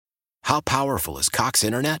How powerful is Cox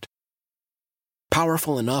Internet?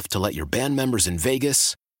 Powerful enough to let your band members in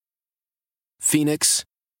Vegas, Phoenix,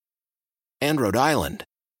 and Rhode Island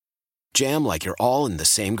jam like you're all in the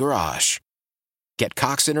same garage. Get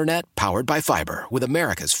Cox Internet powered by fiber with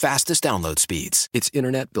America's fastest download speeds. It's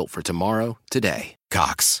internet built for tomorrow, today.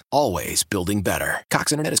 Cox, always building better.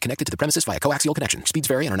 Cox Internet is connected to the premises via coaxial connection. Speeds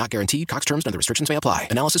vary and are not guaranteed. Cox terms and other restrictions may apply.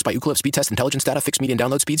 Analysis by Ookla Speed Test Intelligence Data. Fixed median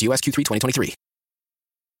download speeds. US Q3 2023.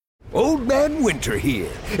 Old Man Winter here.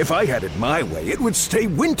 If I had it my way, it would stay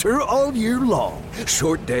winter all year long.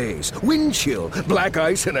 Short days, wind chill, black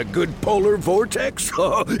ice, and a good polar vortex.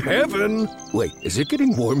 Oh, heaven! Wait, is it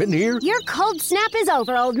getting warm in here? Your cold snap is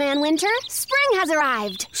over, Old Man Winter. Spring has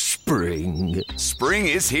arrived. Spring. Spring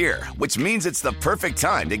is here, which means it's the perfect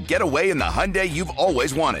time to get away in the Hyundai you've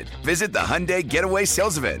always wanted. Visit the Hyundai Getaway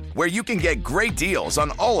Sales Event, where you can get great deals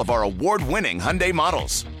on all of our award-winning Hyundai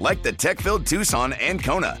models, like the tech-filled Tucson and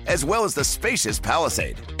Kona, as well as the spacious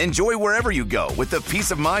Palisade. Enjoy wherever you go with the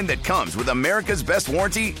peace of mind that comes with America's best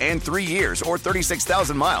warranty and 3 years or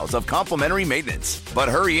 36,000 miles of complimentary maintenance. But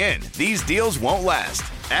hurry in, these deals won't last.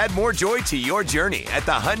 Add more joy to your journey at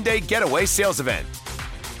the Hyundai Getaway Sales Event.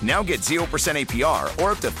 Now get 0% APR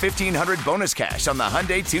or up to $1,500 bonus cash on the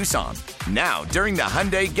Hyundai Tucson. Now, during the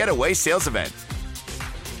Hyundai Getaway Sales Event.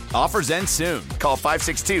 Offers end soon. Call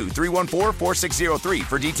 562-314-4603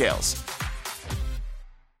 for details.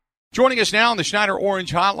 Joining us now on the Schneider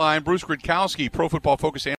Orange Hotline, Bruce Gradkowski, Pro Football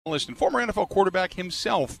Focus analyst and former NFL quarterback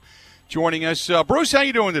himself, joining us. Bruce, how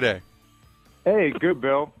you doing today? Hey, good,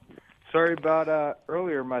 Bill. Sorry about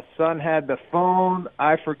earlier. My son had the phone.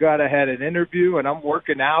 I forgot I had an interview, and I'm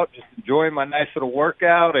working out, just enjoying my nice little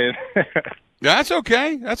workout. And That's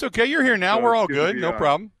okay. That's okay. You're here now. So we're all good. No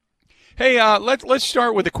problem. Hey, let's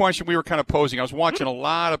start with the question we were kind of posing. I was watching a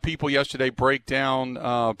lot of people yesterday break down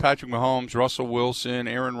Patrick Mahomes, Russell Wilson,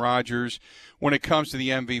 Aaron Rodgers when it comes to the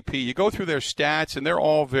MVP. You go through their stats, and they're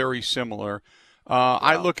all very similar.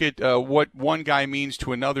 I look at what one guy means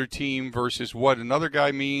to another team versus what another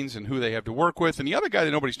guy means and who they have to work with. And the other guy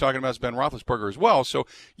that nobody's talking about is Ben Roethlisberger as well. So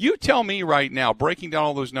you tell me right now, breaking down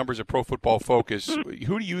all those numbers at Pro Football Focus,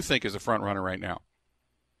 who do you think is the front runner right now?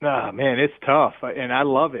 Oh, man, it's tough, and I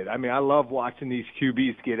love it. I mean, I love watching these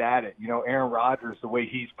QBs get at it. You know, Aaron Rodgers, the way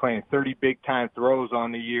he's playing, 30 big-time throws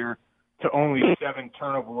on the year to only 7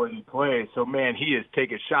 turnover-worthy plays. So, man, he is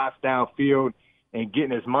taking shots downfield and getting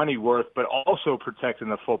his money worth, but also protecting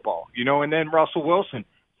the football. You know, and then Russell Wilson,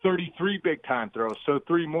 33 big-time throws, so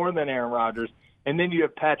 3 more than Aaron Rodgers. And then you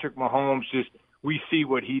have Patrick Mahomes, just we see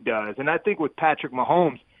what he does. And I think with Patrick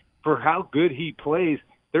Mahomes, for how good he plays,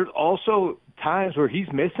 there's also times where he's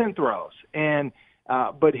missing throws. And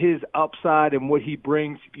but his upside and what he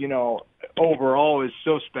brings, you know, overall is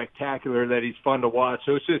so spectacular that he's fun to watch.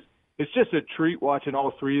 So it's just a treat watching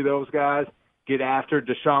all 3 of those guys get after.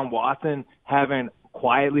 Deshaun Watson having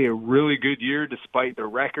quietly a really good year despite their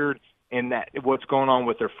record and that what's going on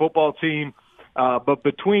with their football team. But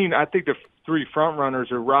between, I think the 3 front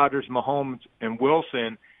runners are Rodgers, Mahomes, and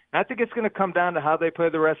Wilson. And I think it's going to come down to how they play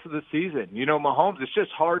the rest of the season. You know, Mahomes, it's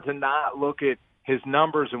just hard to not look at his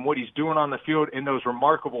numbers and what he's doing on the field in those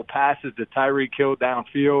remarkable passes to Tyreek Hill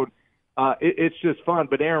downfield. It's just fun.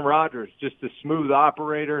 But Aaron Rodgers, just a smooth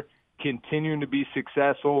operator, continuing to be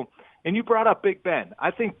successful. And you brought up Big Ben.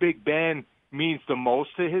 I think Big Ben means the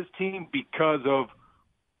most to his team because of,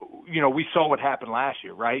 you know, we saw what happened last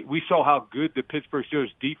year, right? We saw how good the Pittsburgh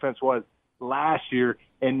Steelers defense was last year,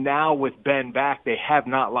 and now with Ben back, they have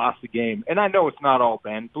not lost a game. And I know it's not all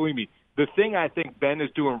Ben. Believe me, the thing I think Ben is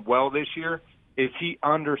doing well this year is he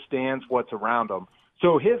understands what's around him.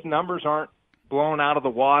 So his numbers aren't blown out of the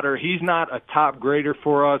water. He's not a top grader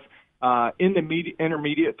for us. In the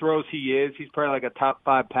intermediate throws, he is. He's probably like a top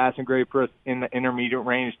 5 passing grade for us in the intermediate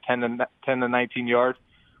range, 10 to 19 yards.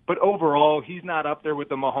 But overall, he's not up there with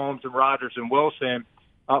the Mahomes and Rodgers and Wilson.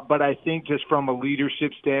 But I think just from a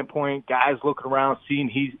leadership standpoint, guys looking around, seeing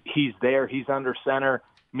he's there, he's under center,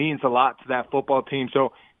 means a lot to that football team.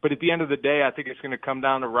 So, but at the end of the day, I think it's going to come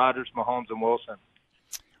down to Rodgers, Mahomes, and Wilson.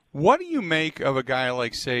 What do you make of a guy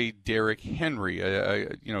like, say, Derrick Henry?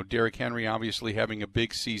 Derrick Henry obviously having a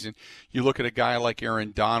big season. You look at a guy like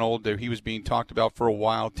Aaron Donald. He was being talked about for a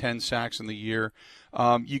while, 10 sacks in the year.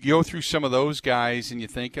 You go through some of those guys and you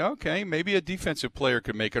think, okay, maybe a defensive player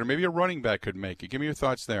could make it or maybe a running back could make it. Give me your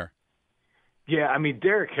thoughts there. Yeah, I mean,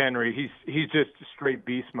 Derrick Henry, he's just straight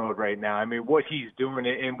beast mode right now. I mean, what he's doing,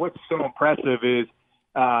 and what's so impressive is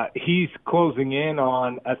he's closing in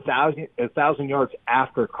on 1,000 yards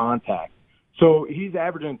after contact. So he's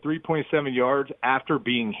averaging 3.7 yards after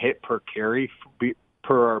being hit per carry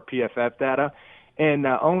per our PFF data. And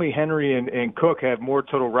only Henry and Cook have more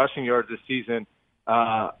total rushing yards this season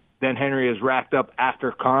than Henry has racked up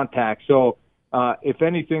after contact. So if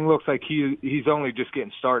anything, looks like he's only just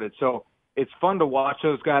getting started. So it's fun to watch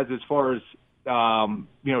those guys as far as,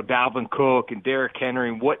 Dalvin Cook and Derrick Henry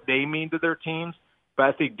and what they mean to their teams. But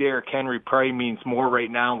I think Derrick Henry probably means more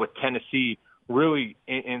right now with Tennessee really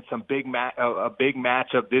in some a big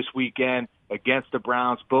matchup this weekend against the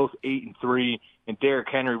Browns, both 8-3. And Derrick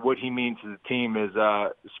Henry, what he means to the team is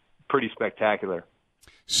pretty spectacular.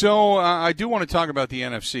 So I do want to talk about the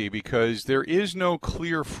NFC because there is no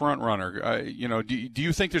clear front runner. Do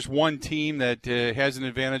you think there's one team that has an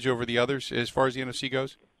advantage over the others as far as the NFC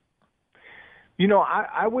goes?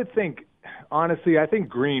 I would think, honestly, I think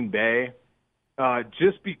Green Bay,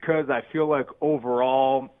 just because I feel like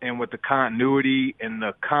overall and with the continuity and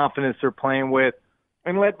the confidence they're playing with,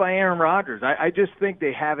 and led by Aaron Rodgers, I just think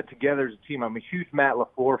they have it together as a team. I'm a huge Matt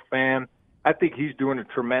LaFleur fan. I think he's doing a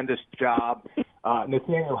tremendous job.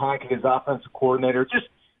 Nathaniel Hackett, his offensive coordinator, just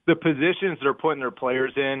the positions they're putting their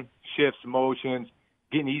players in, shifts, motions,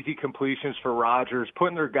 getting easy completions for Rodgers,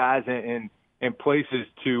 putting their guys in places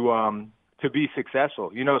to be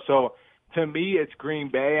successful. So to me, it's Green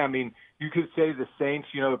Bay. I mean, you could say the Saints,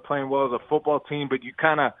 they're playing well as a football team, but you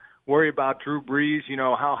kind of worry about Drew Brees,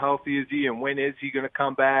 how healthy is he and when is he going to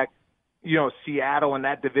come back? Seattle in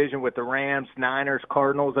that division with the Rams, Niners,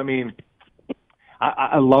 Cardinals. I mean,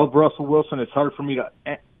 I love Russell Wilson. It's hard for me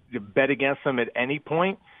to bet against him at any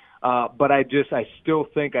point. But I still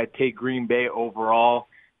think I take Green Bay overall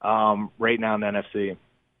right now in the NFC.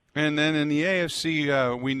 And then in the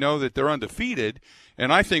AFC, we know that they're undefeated.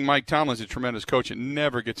 And I think Mike Tomlin's a tremendous coach and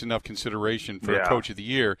never gets enough consideration for a Coach of the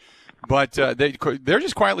Year. But they're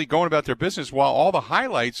just quietly going about their business while all the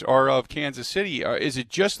highlights are of Kansas City. Is it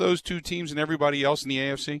just those two teams and everybody else in the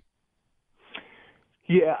AFC?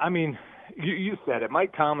 Yeah, I mean, you said it.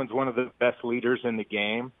 Mike Tomlin's one of the best leaders in the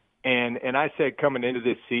game. And I said coming into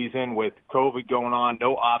this season with COVID going on,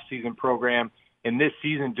 no off-season program, and this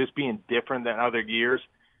season just being different than other years,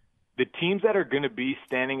 the teams that are going to be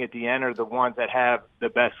standing at the end are the ones that have the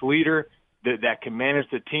best leader, that can manage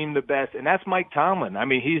the team the best, and that's Mike Tomlin. I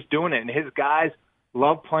mean, he's doing it, and his guys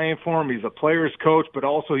love playing for him. He's a player's coach, but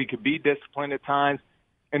also he can be disciplined at times.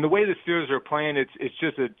 And the way the Steelers are playing, it's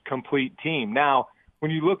just a complete team. Now, when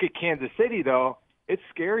you look at Kansas City, though, it's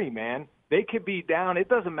scary, man. They could be down. It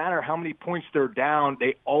doesn't matter how many points they're down.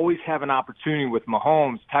 They always have an opportunity with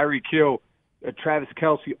Mahomes, Tyreek Hill, Travis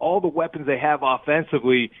Kelce, all the weapons they have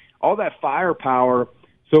offensively, all that firepower.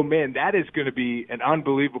 So, man, that is going to be an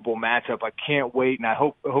unbelievable matchup. I can't wait,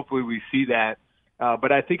 and hopefully we see that.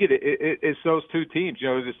 But I think it's those two teams,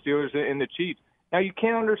 the Steelers and the Chiefs. Now, you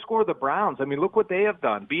can't underscore the Browns. I mean, look what they have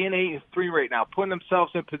done. Being 8-3 right now, putting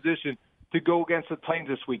themselves in position to go against the Titans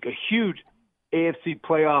this week. A huge AFC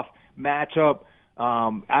playoff matchup.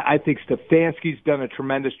 I think Stefanski's done a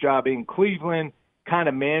tremendous job in Cleveland, kind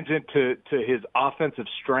of managing to his offensive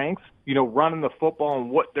strengths, running the football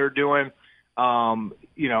and what they're doing.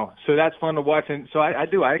 So that's fun to watch. And so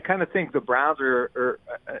I kind of think the Browns are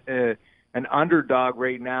an underdog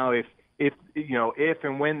right now if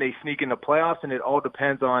and when they sneak in the playoffs, and it all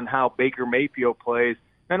depends on how Baker Mayfield plays.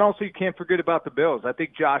 And also you can't forget about the Bills. I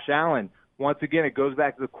think Josh Allen, once again, it goes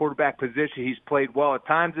back to the quarterback position. He's played well at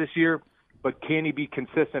times this year, but can he be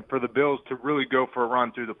consistent for the Bills to really go for a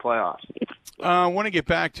run through the playoffs? I want to get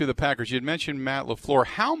back to the Packers. You had mentioned Matt LaFleur.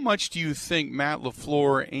 How much do you think Matt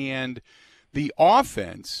LaFleur and the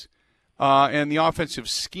offense and the offensive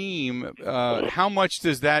scheme, how much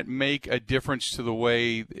does that make a difference to the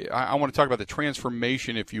way – I want to talk about the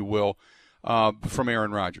transformation, if you will, from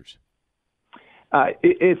Aaron Rodgers?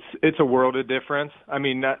 It's a world of difference. I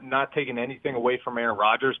mean, not taking anything away from Aaron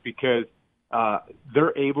Rodgers because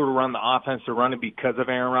they're able to run the offense they're running because of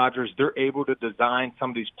Aaron Rodgers. They're able to design some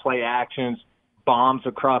of these play actions, bombs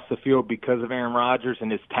across the field because of Aaron Rodgers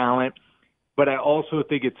and his talent. But I also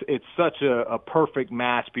think it's such a perfect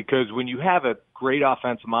match because when you have a great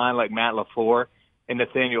offensive mind like Matt LaFleur and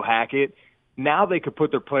Nathaniel Hackett, now they could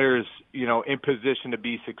put their players, in position to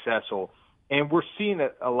be successful. And we're seeing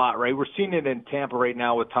it a lot, right? We're seeing it in Tampa right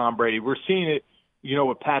now with Tom Brady. We're seeing it,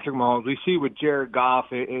 with Patrick Mahomes. We see it with Jared Goff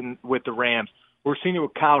with the Rams. We're seeing it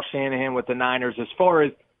with Kyle Shanahan with the Niners. As far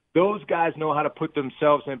as those guys know how to put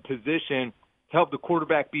themselves in position to help the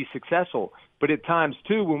quarterback be successful. But at times,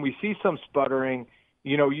 too, when we see some sputtering,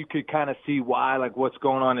 you could kind of see why, like what's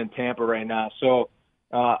going on in Tampa right now. So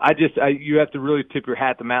you have to really tip your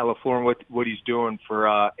hat to Matt LaFleur and what he's doing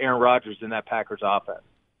for Aaron Rodgers and that Packers offense.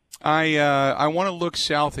 I want to look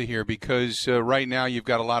south of here because right now you've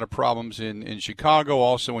got a lot of problems in Chicago.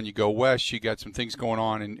 Also, when you go west, you got some things going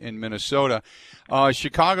on in Minnesota.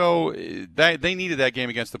 Chicago, they needed that game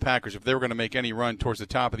against the Packers if they were going to make any run towards the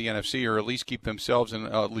top of the NFC or at least keep themselves in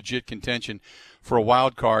legit contention for a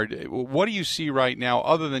wild card. What do you see right now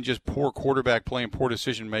other than just poor quarterback play and poor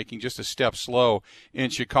decision-making, just a step slow in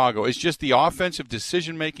Chicago? Is just the offensive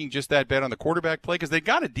decision-making just that bad on the quarterback play? Because they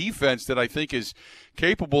got a defense that I think is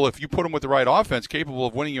capable, if you put them with the right offense, capable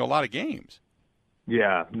of winning you a lot of games.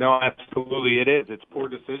 Yeah, no, absolutely it is. It's poor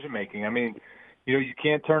decision-making. I mean, you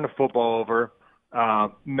can't turn the football over,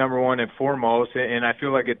 number one and foremost, and I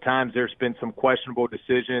feel like at times there's been some questionable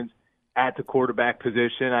decisions at the quarterback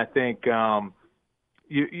position. I think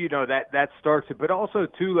that starts it. But also,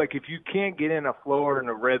 too, like if you can't get in a flow or in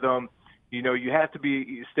a rhythm, you have to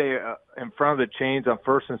stay in front of the chains on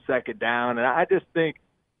first and second down. And I just think,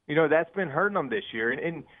 that's been hurting them this year.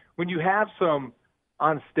 And when you have some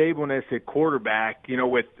unstableness at quarterback,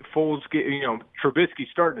 with Foles Trubisky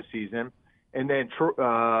starting the season, and then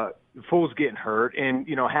Foles getting hurt and,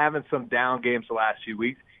 having some down games the last few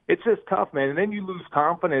weeks, it's just tough, man. And then you lose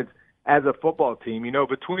confidence as a football team.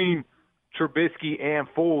 Between Trubisky and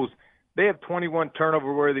Foles, they have 21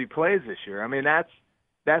 turnover-worthy plays this year. I mean,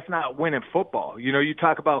 that's not winning football. You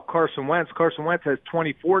talk about Carson Wentz. Carson Wentz has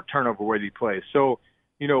 24 turnover-worthy plays. So,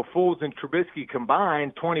 Foles and Trubisky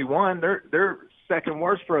combined, 21, they're second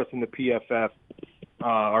worst for us in the PFF,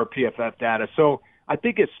 our PFF data. So I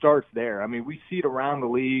think it starts there. I mean, we see it around the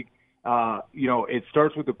league. It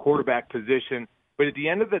starts with the quarterback position. But at the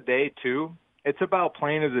end of the day, too, it's about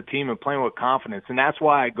playing as a team and playing with confidence. And that's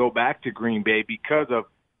why I go back to Green Bay, because of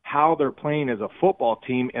how they're playing as a football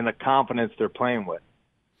team and the confidence they're playing with.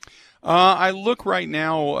 I look right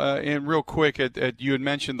now, and real quick, at you had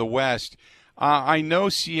mentioned the West. I know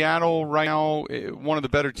Seattle right now, one of the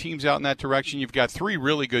better teams out in that direction. You've got three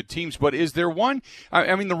really good teams, but is there one?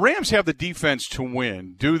 I mean, the Rams have the defense to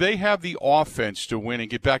win. Do they have the offense to win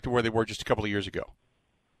and get back to where they were just a couple of years ago?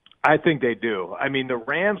 I think they do. I mean, the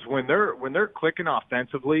Rams, when they're clicking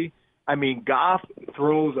offensively, I mean, Goff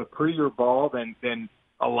throws a prettier ball than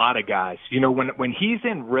a lot of guys. When he's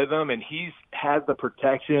in rhythm and has the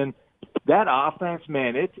protection, that offense,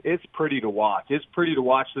 man, it's pretty to watch. It's pretty to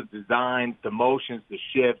watch the designs, the motions, the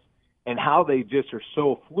shifts, and how they just are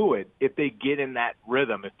so fluid if they get in that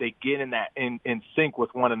rhythm, if they get in that in sync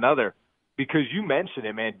with one another. Because you mentioned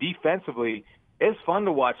it, man, defensively, it's fun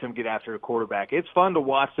to watch them get after a quarterback. It's fun to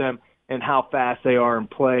watch them and how fast they are in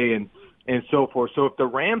play and so forth. So if the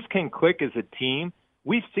Rams can click as a team,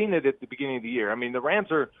 we've seen it at the beginning of the year. I mean, the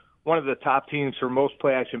Rams are one of the top teams for most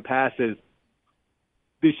play-action passes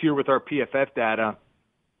this year with our PFF data.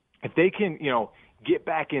 If they can, get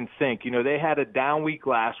back in sync, they had a down week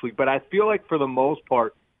last week, but I feel like for the most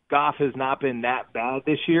part, Goff has not been that bad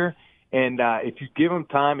this year. And if you give him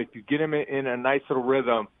time, if you get him in a nice little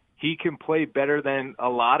rhythm, he can play better than a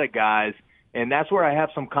lot of guys. And that's where I have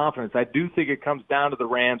some confidence. I do think it comes down to the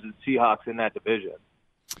Rams and Seahawks in that division.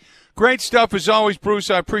 Great stuff as always,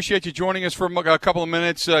 Bruce. I appreciate you joining us for a couple of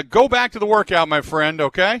minutes. Go back to the workout, my friend,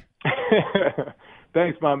 okay?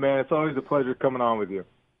 Thanks, my man. It's always a pleasure coming on with you.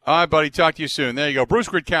 All right, buddy. Talk to you soon. There you go. Bruce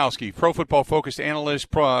Gradkowski, Pro Football Focus analyst,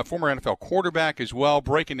 former NFL quarterback as well,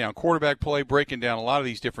 breaking down quarterback play, breaking down a lot of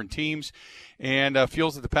these different teams, and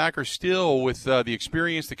feels that the Packers still, with the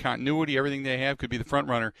experience, the continuity, everything they have, could be the front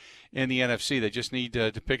runner in the NFC. They just need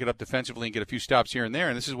to pick it up defensively and get a few stops here and there,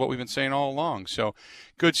 and this is what we've been saying all along. So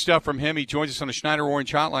good stuff from him. He joins us on the Schneider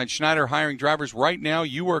Orange Hotline. Schneider hiring drivers right now.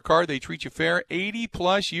 You work hard. They treat you fair.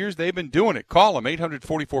 80-plus years they've been doing it. Call them,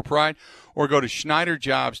 844-PRIDE, or go to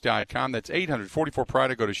SchneiderJobs.com. That's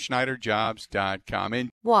 844-PRIDE, or go to SchneiderJobs.com. And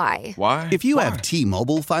Why? If you have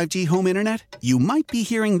T-Mobile 5G home internet, you might be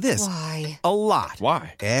hearing this Why? a lot.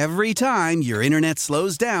 Why? Every time your internet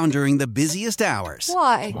slows down during the busiest hours.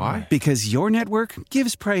 Why? Because your network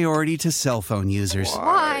gives priority to cell phone users.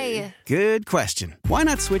 Why? Good question. Why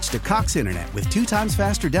not switch to Cox Internet with 2 times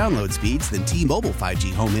faster download speeds than T-Mobile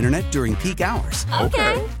 5G home internet during peak hours?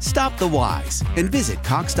 Okay. Stop the whys and visit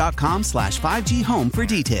cox.com/5G home for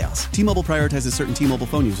details. T-Mobile prioritizes certain T-Mobile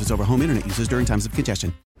phone users over home internet users during times of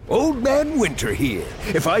congestion. Old Man Winter here.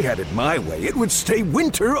 If I had it my way, it would stay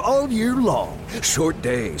winter all year long. Short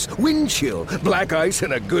days, wind chill, black ice,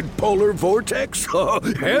 and a good polar vortex. Oh,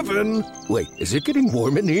 heaven. Wait, is it getting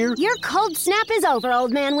warm in here? Your cold snap is over,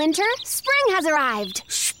 Old Man Winter. Spring has arrived.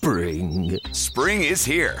 spring. Spring is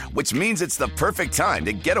here, which means it's the perfect time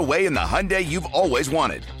to get away in the Hyundai you've always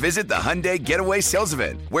wanted. Visit the Hyundai Getaway Sales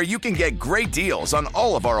Event, where you can get great deals on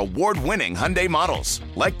all of our award-winning Hyundai models,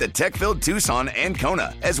 like the tech-filled Tucson and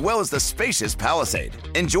Kona, as well as the spacious Palisade.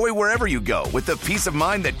 Enjoy wherever you go with the peace of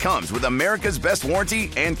mind that comes with America's best warranty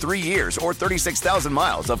and 3 years or 36,000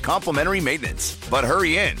 miles of complimentary maintenance. But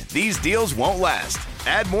hurry in, these deals won't last.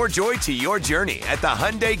 Add more joy to your journey at the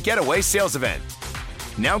Hyundai Getaway Sales Event.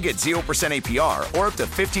 Now get 0% APR or up to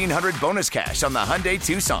 $1,500 bonus cash on the Hyundai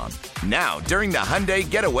Tucson. Now, during the Hyundai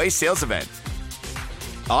Getaway Sales Event.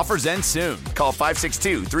 Offers end soon. Call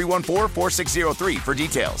 562-314-4603 for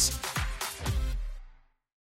details.